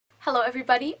Hello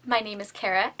everybody, my name is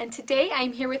Kara, and today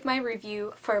I'm here with my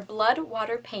review for Blood,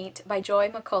 Water, Paint by Joy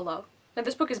McCullough. Now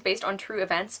this book is based on true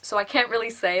events, so I can't really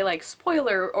say like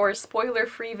spoiler or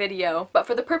spoiler-free video, but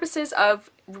for the purposes of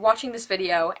watching this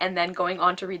video and then going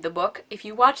on to read the book, if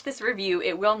you watch this review,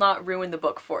 it will not ruin the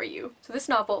book for you. So this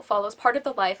novel follows part of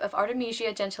the life of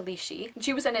Artemisia Gentileschi.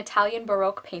 She was an Italian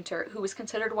Baroque painter who was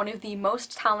considered one of the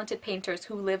most talented painters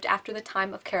who lived after the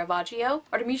time of Caravaggio.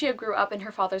 Artemisia grew up in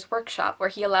her father's workshop where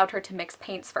he allowed her to mix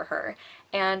paints for her,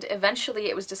 and eventually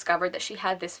it was discovered that she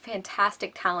had this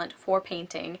fantastic talent for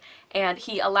painting, and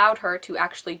he allowed her to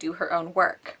actually do her own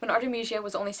work. When Artemisia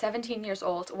was only 17 years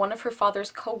old, one of her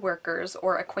father's co-workers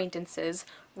or acquaintances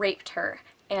raped her,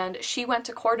 and she went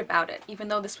to court about it. Even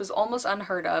though this was almost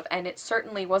unheard of and it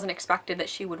certainly wasn't expected that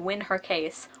she would win her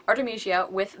case, Artemisia,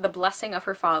 with the blessing of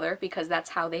her father, because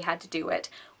that's how they had to do it,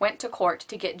 went to court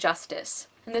to get justice.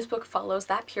 And this book follows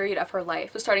that period of her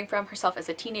life, so starting from herself as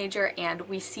a teenager, and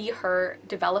we see her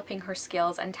developing her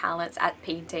skills and talents at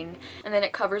painting, and then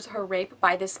it covers her rape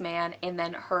by this man and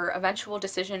then her eventual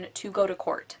decision to go to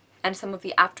court, and some of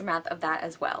the aftermath of that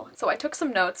as well. So I took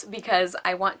some notes because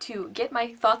I want to get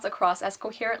my thoughts across as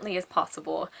coherently as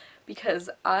possible, because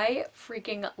I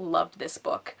freaking loved this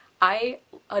book. I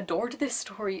adored this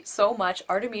story so much.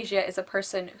 Artemisia is a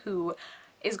person who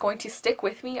is going to stick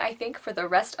with me, I think, for the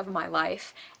rest of my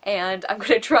life, and I'm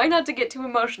going to try not to get too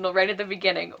emotional right at the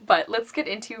beginning, but let's get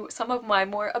into some of my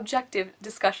more objective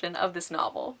discussion of this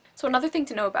novel. So another thing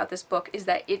to know about this book is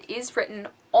that it is written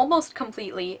almost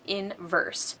completely in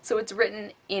verse, so it's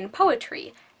written in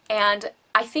poetry, and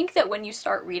I think that when you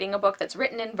start reading a book that's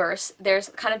written in verse, there's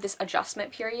kind of this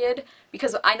adjustment period,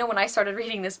 because I know when I started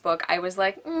reading this book, I was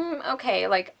like, okay,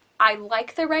 like, I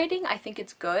like the writing, I think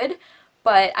it's good,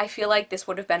 but I feel like this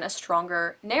would have been a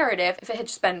stronger narrative if it had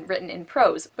just been written in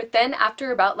prose. But then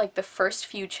after about like the first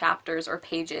few chapters or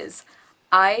pages,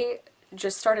 I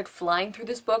just started flying through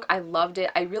this book. I loved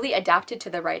it. I really adapted to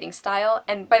the writing style,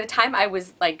 and by the time I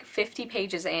was like 50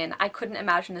 pages in, I couldn't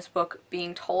imagine this book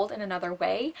being told in another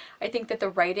way. I think that the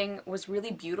writing was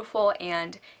really beautiful,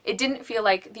 and it didn't feel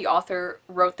like the author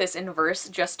wrote this in verse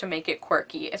just to make it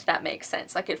quirky, if that makes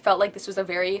sense. Like, it felt like this was a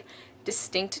very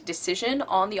distinct decision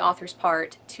on the author's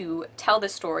part to tell the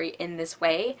story in this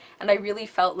way, and I really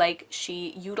felt like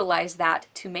she utilized that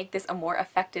to make this a more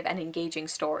effective and engaging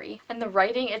story. And the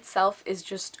writing itself is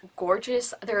just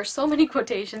gorgeous. There are so many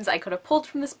quotations I could have pulled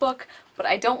from this book, but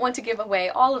I don't want to give away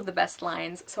all of the best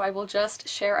lines, so I will just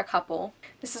share a couple.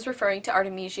 This is referring to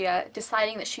Artemisia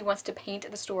deciding that she wants to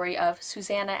paint the story of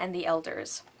Susanna and the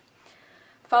elders.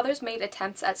 Fathers made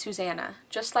attempts at Susanna,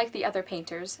 just like the other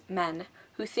painters, men,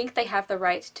 who think they have the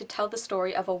right to tell the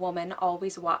story of a woman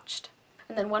always watched.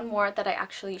 And then one more that I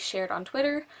actually shared on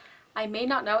Twitter. I may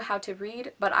not know how to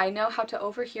read, but I know how to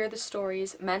overhear the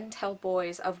stories men tell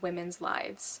boys of women's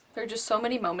lives. There are just so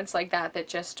many moments like that that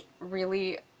just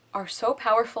really are so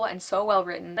powerful and so well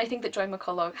written. I think that Joy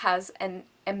McCullough has an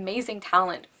amazing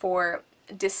talent for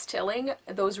distilling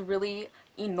those really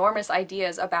enormous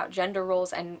ideas about gender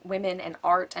roles and women and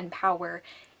art and power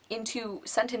into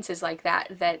sentences like that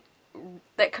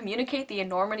communicate the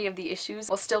enormity of the issues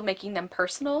while still making them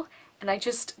personal, and I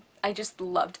just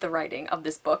loved the writing of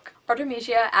this book.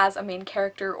 Artemisia as a main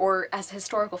character, or as a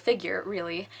historical figure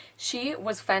really, she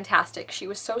was fantastic. She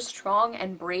was so strong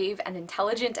and brave and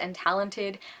intelligent and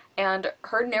talented, and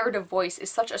her narrative voice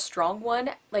is such a strong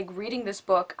one. Like, reading this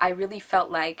book, I really felt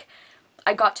like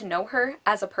I got to know her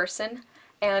as a person.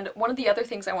 And one of the other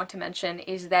things I want to mention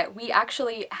is that we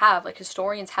actually have, like,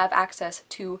 historians have access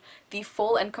to the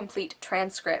full and complete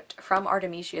transcript from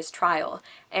Artemisia's trial,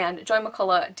 and Joy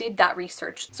McCullough did that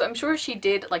research. So I'm sure she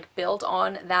did, like, build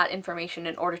on that information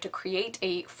in order to create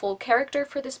a full character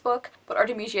for this book, but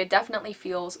Artemisia definitely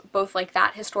feels both like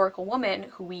that historical woman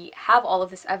who we have all of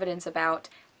this evidence about,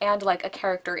 and like a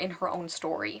character in her own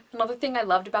story. Another thing I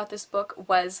loved about this book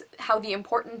was how the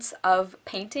importance of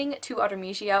painting to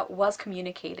Artemisia was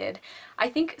communicated. I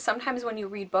think sometimes when you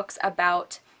read books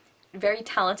about very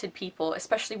talented people,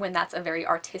 especially when that's a very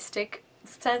artistic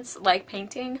sense like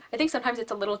painting, I think sometimes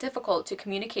it's a little difficult to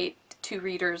communicate to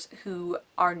readers who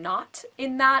are not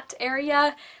in that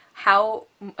area how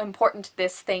important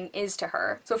this thing is to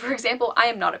her. So for example, I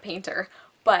am not a painter,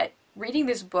 but reading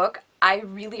this book, I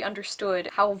really understood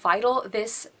how vital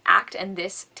this act and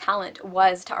this talent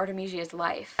was to Artemisia's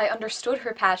life. I understood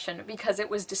her passion because it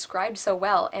was described so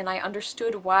well, and I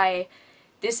understood why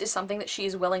this is something that she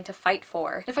is willing to fight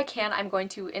for. If I can, I'm going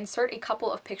to insert a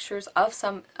couple of pictures of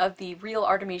some of the real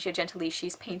Artemisia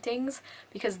Gentileschi's paintings,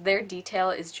 because their detail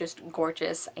is just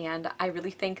gorgeous, and I really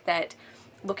think that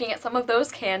looking at some of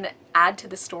those can add to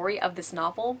the story of this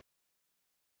novel.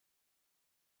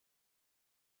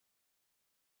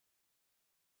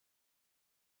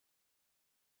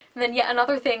 And then yet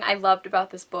another thing I loved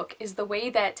about this book is the way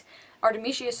that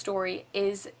Artemisia's story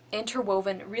is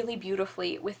interwoven really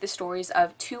beautifully with the stories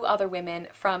of two other women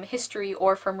from history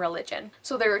or from religion.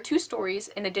 So there are two stories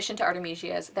in addition to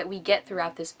Artemisia's that we get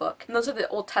throughout this book. And those are the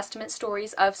Old Testament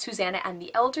stories of Susanna and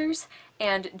the Elders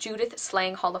and Judith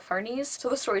slaying Holofernes. So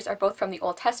the stories are both from the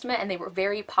Old Testament and they were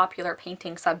very popular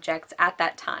painting subjects at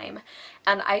that time.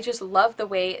 And I just love the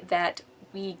way that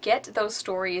we get those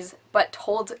stories but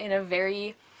told in a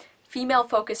very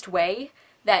female-focused way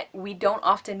that we don't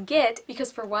often get,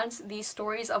 because for once these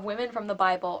stories of women from the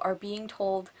Bible are being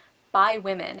told by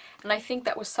women. And I think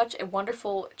that was such a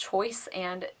wonderful choice,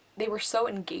 and they were so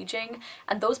engaging,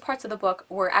 and those parts of the book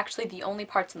were actually the only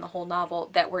parts in the whole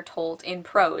novel that were told in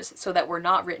prose, so that were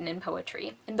not written in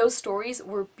poetry. And those stories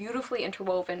were beautifully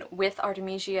interwoven with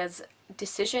Artemisia's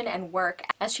decision and work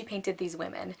as she painted these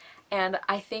women. And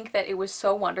I think that it was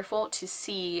so wonderful to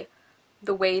see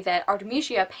the way that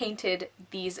Artemisia painted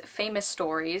these famous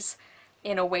stories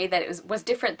in a way that it was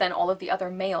different than all of the other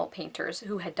male painters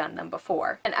who had done them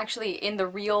before. And actually in the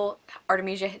real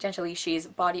Artemisia Gentileschi's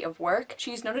body of work,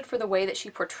 she's noted for the way that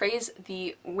she portrays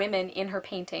the women in her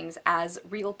paintings as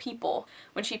real people.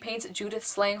 When she paints Judith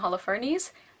slaying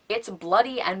Holofernes, it's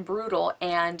bloody and brutal,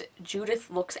 and Judith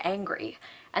looks angry.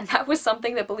 And that was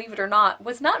something that, believe it or not,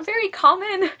 was not very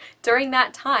common during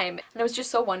that time. And it was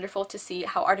just so wonderful to see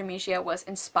how Artemisia was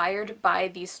inspired by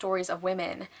these stories of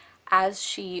women as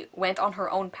she went on her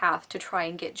own path to try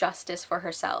and get justice for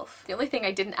herself. The only thing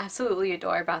I didn't absolutely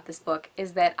adore about this book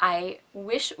is that I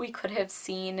wish we could have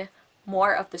seen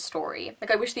more of the story.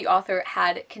 Like, I wish the author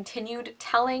had continued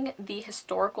telling the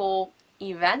historical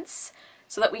events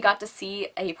so that we got to see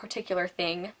a particular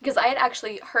thing. Because I had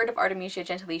actually heard of Artemisia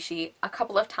Gentileschi a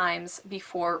couple of times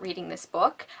before reading this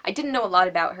book. I didn't know a lot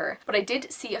about her, but I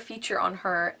did see a feature on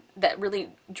her that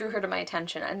really drew her to my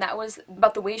attention, and that was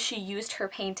about the way she used her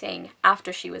painting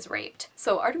after she was raped.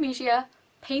 So Artemisia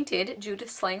painted Judith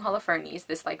slaying Holofernes,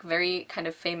 this like very kind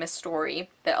of famous story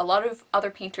that a lot of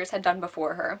other painters had done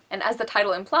before her. And as the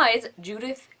title implies,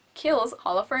 Judith kills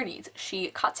Holofernes. She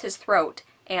cuts his throat,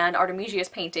 and Artemisia's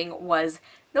painting was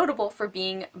notable for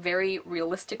being very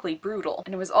realistically brutal.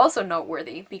 And it was also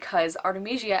noteworthy because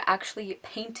Artemisia actually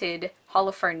painted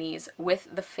Holofernes with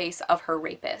the face of her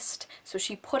rapist. So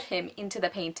she put him into the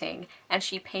painting, and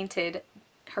she painted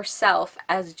herself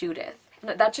as Judith.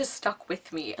 And that just stuck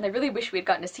with me, and I really wish we had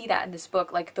gotten to see that in this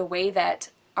book, like the way that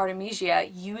Artemisia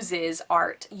uses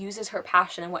art, uses her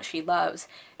passion and what she loves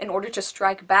in order to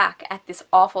strike back at this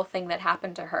awful thing that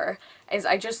happened to her, is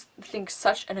I just think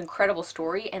such an incredible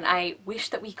story, and I wish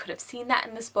that we could have seen that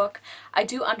in this book. I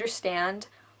do understand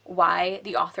why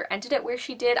the author ended it where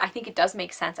she did. I think it does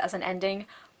make sense as an ending,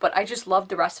 but I just loved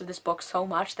the rest of this book so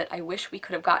much that I wish we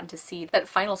could have gotten to see that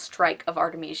final strike of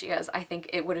Artemisia's. I think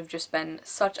it would have just been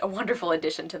such a wonderful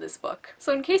addition to this book.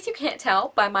 So in case you can't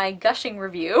tell by my gushing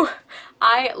review,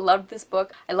 I loved this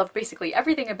book. I loved basically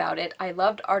everything about it. I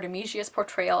loved Artemisia's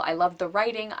portrayal. I loved the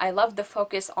writing. I loved the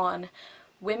focus on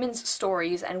women's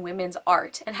stories and women's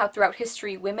art, and how throughout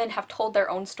history women have told their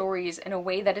own stories in a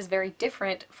way that is very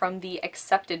different from the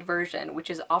accepted version, which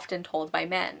is often told by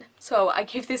men. So I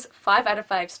gave this 5 out of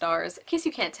 5 stars. In case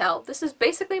you can't tell, this is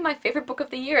basically my favorite book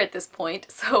of the year at this point,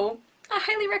 so I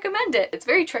highly recommend it. It's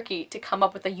very tricky to come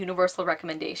up with a universal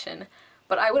recommendation,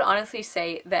 but I would honestly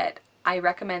say that I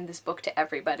recommend this book to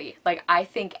everybody. Like, I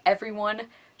think everyone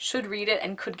should read it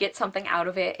and could get something out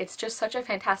of it. It's just such a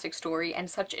fantastic story and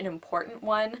such an important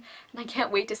one, and I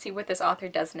can't wait to see what this author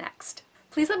does next.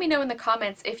 Please let me know in the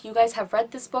comments if you guys have read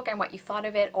this book and what you thought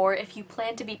of it, or if you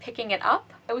plan to be picking it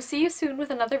up. I will see you soon with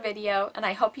another video, and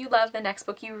I hope you love the next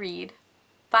book you read.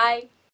 Bye!